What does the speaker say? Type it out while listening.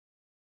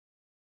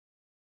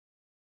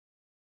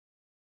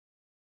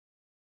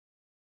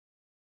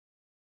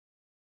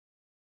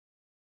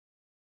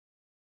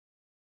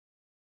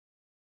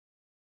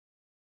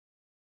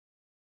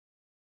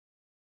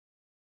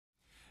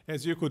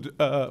As you could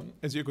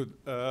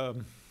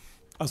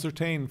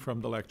ascertain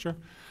from the lecture,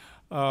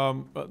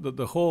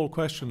 the whole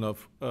question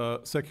of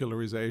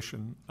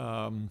secularization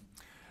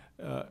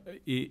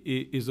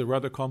is a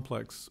rather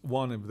complex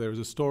one. If there's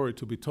a story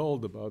to be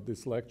told about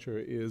this lecture,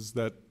 is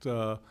that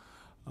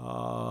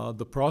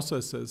the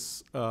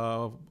processes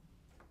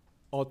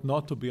ought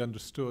not to be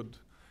understood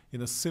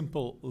in a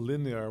simple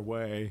linear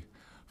way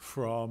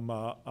from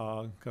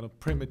kind of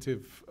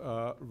primitive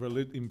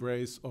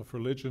embrace of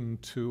religion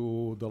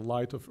to the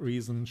light of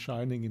reason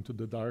shining into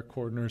the dark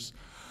corners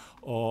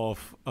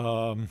of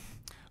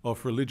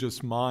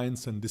religious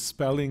minds and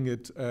dispelling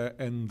it,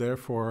 and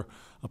therefore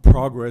a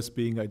progress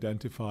being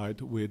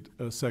identified with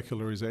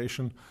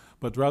secularization.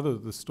 But rather,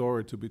 the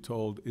story to be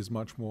told is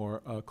much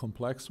more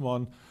complex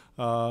one.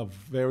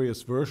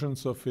 Various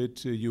versions of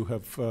it you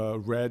have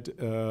read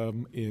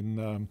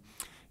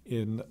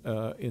in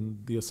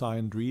the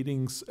assigned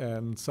readings,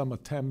 and some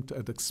attempt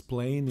at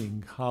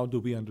explaining how do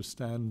we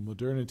understand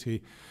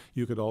modernity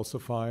you could also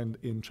find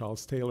in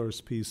Charles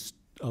Taylor's piece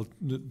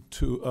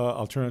to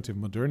Alternative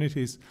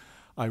Modernities.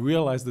 I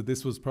realized that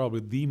this was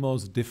probably the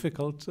most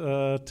difficult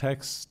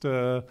text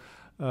to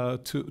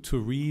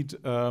read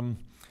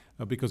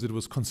because it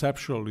was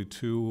conceptually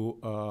too,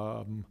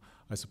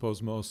 I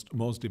suppose,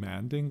 most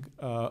demanding.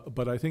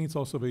 But I think it's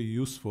also a very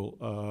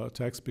useful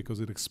text because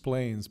it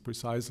explains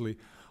precisely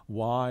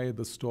why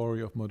the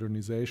story of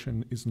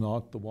modernization is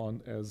not the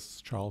one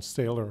as Charles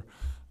Taylor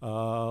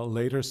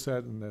later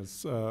said, and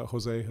as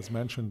Jose has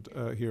mentioned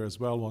here as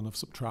well, one of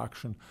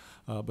subtraction,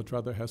 but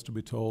rather has to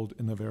be told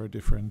in a very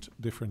different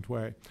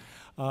way.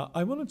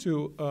 I wanted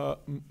to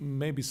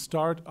maybe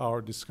start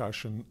our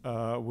discussion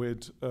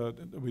with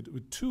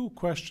two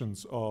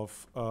questions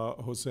of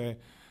Jose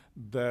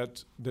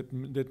that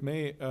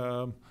may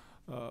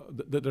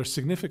that are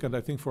significant,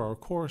 I think, for our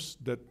course,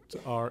 that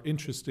are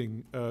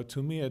interesting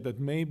to me, that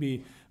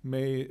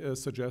may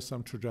suggest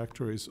some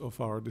trajectories of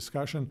our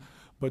discussion.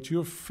 But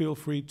you feel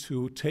free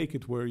to take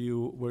it where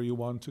you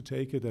want to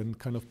take it, and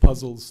kind of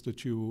puzzles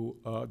that you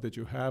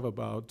have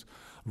about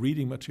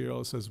reading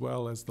materials as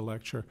well as the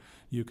lecture.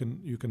 You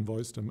can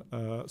voice them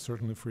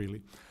certainly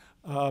freely.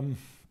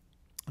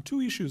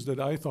 Two issues that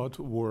I thought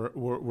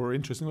were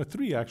interesting, or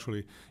three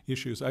actually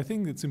issues. I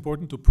think it's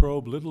important to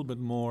probe a little bit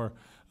more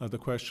the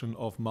question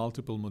of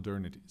multiple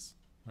modernities.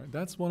 Right?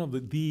 That's one of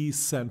the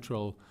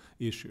central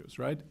issues,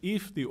 right?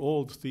 If the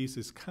old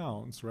thesis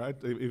counts, right?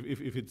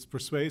 If it's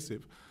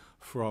persuasive,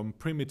 from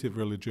primitive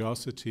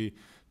religiosity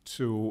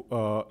to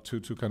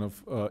kind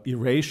of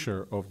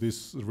erasure of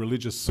this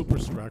religious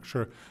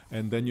superstructure,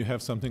 and then you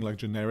have something like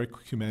generic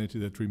humanity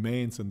that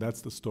remains, and that's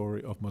the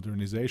story of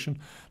modernization.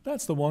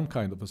 That's the one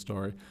kind of a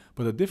story.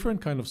 But a different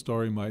kind of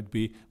story might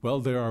be, well,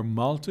 there are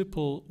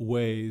multiple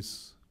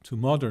ways to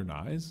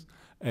modernize,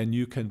 and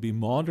you can be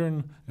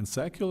modern and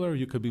secular,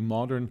 you could be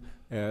modern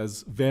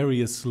as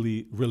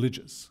variously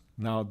religious.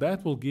 Now,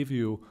 that will give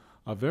you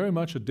very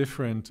much a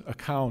different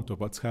account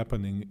of what's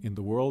happening in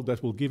the world.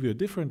 That will give you a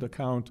different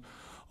account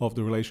of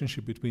the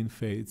relationship between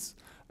faiths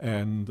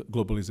and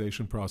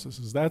globalization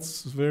processes.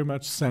 That's very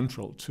much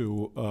central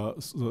to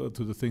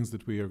the things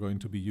that we are going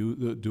to be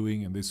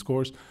doing in this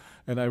course.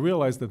 And I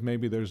realize that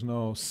maybe there's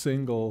no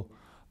single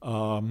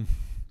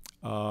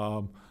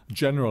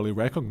generally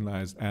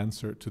recognized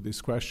answer to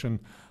this question.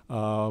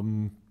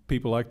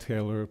 People like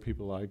Taylor,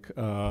 people like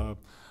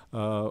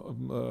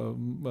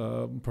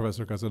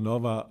Professor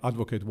Casanova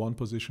advocate one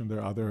position, there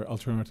are other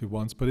alternative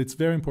ones, but it's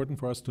very important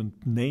for us to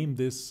name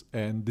this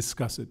and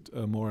discuss it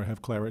more,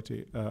 have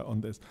clarity on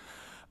this.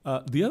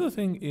 The other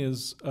thing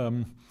is,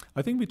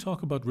 I think we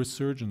talk about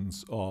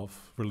resurgence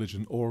of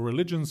religion, or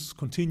religions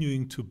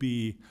continuing to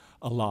be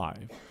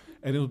alive.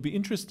 And it would be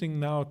interesting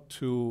now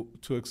to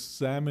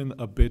examine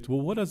a bit,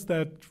 well, what does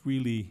that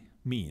really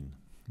mean,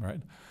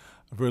 right?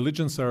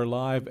 Religions are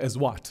alive as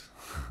what?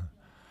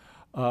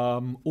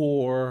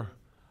 Or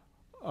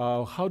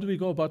how do we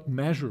go about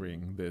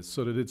measuring this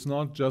so that it's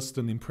not just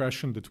an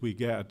impression that we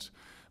get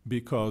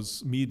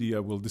because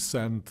media will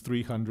descend,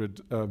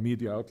 300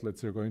 media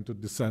outlets are going to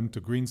descend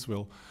to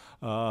Greensville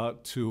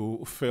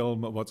to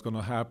film what's going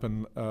to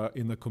happen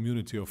in a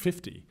community of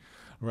 50,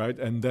 right?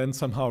 And then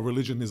somehow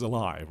religion is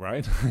alive,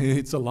 right?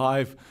 It's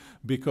alive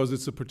because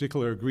it's a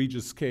particular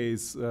egregious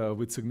case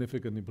with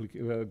significant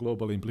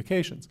global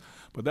implications.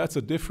 But that's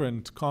a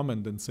different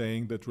comment than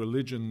saying that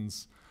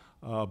religions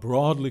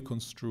broadly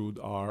construed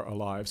are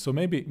alive. So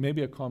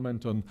maybe a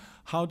comment on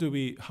how do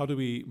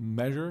we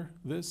measure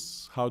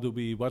this?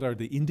 What are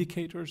the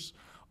indicators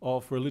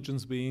of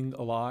religions being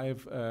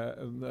alive?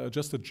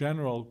 Just a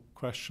general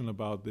question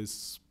about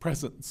this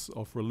presence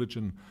of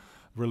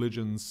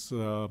religion's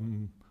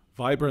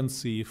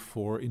vibrancy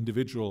for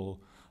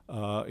individual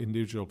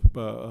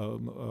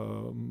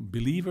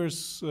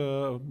believers,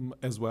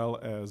 as well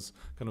as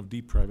kind of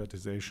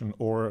deprivatization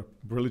or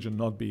religion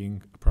not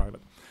being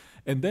private.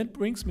 And that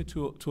brings me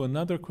to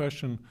another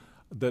question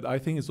that I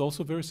think is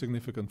also very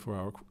significant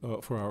for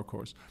our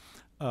course,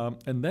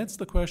 and that's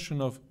the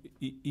question of: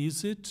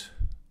 is it,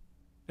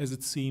 as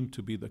it seemed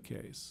to be the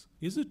case,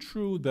 is it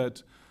true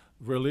that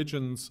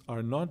religions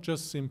are not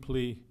just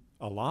simply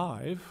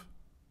alive,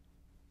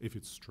 if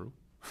it's true,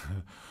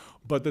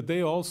 but that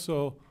they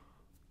also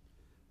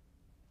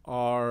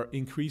are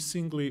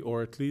increasingly,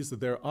 or at least that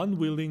they're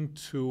unwilling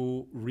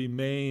to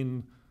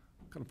remain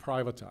kind of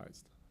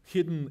privatized,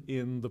 hidden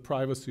in the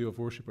privacy of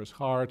worshippers'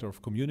 heart or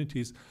of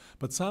communities,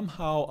 but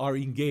somehow are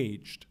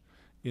engaged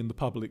in the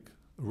public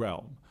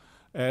realm.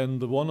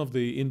 And one of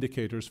the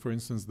indicators, for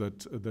instance,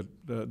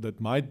 that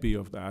might be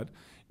of that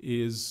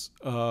is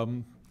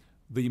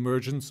the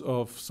emergence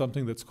of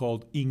something that's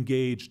called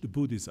engaged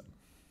Buddhism.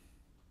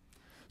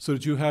 So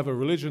that you have a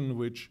religion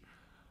which,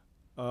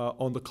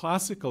 on the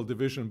classical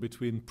division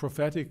between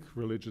prophetic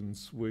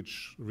religions,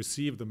 which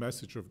receive the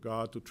message of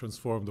God to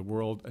transform the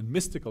world, and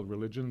mystical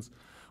religions,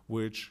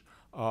 which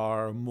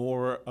are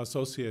more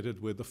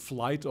associated with the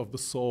flight of the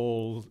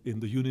soul in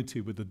the unity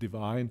with the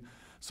divine,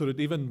 so that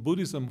even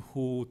Buddhism,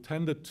 who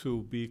tended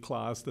to be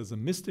classed as a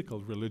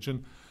mystical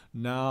religion,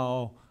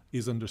 now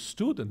is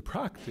understood and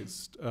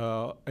practiced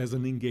as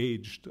an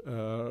engaged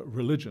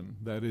religion.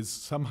 That is,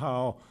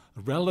 somehow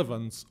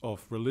relevance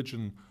of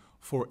religion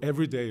for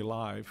everyday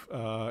life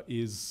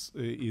is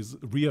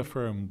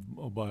reaffirmed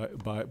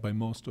by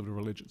most of the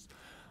religions.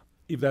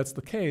 If that's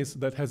the case,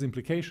 that has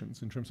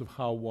implications in terms of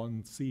how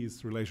one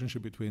sees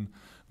relationship between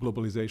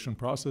globalization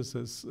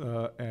processes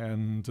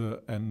and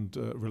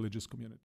religious community.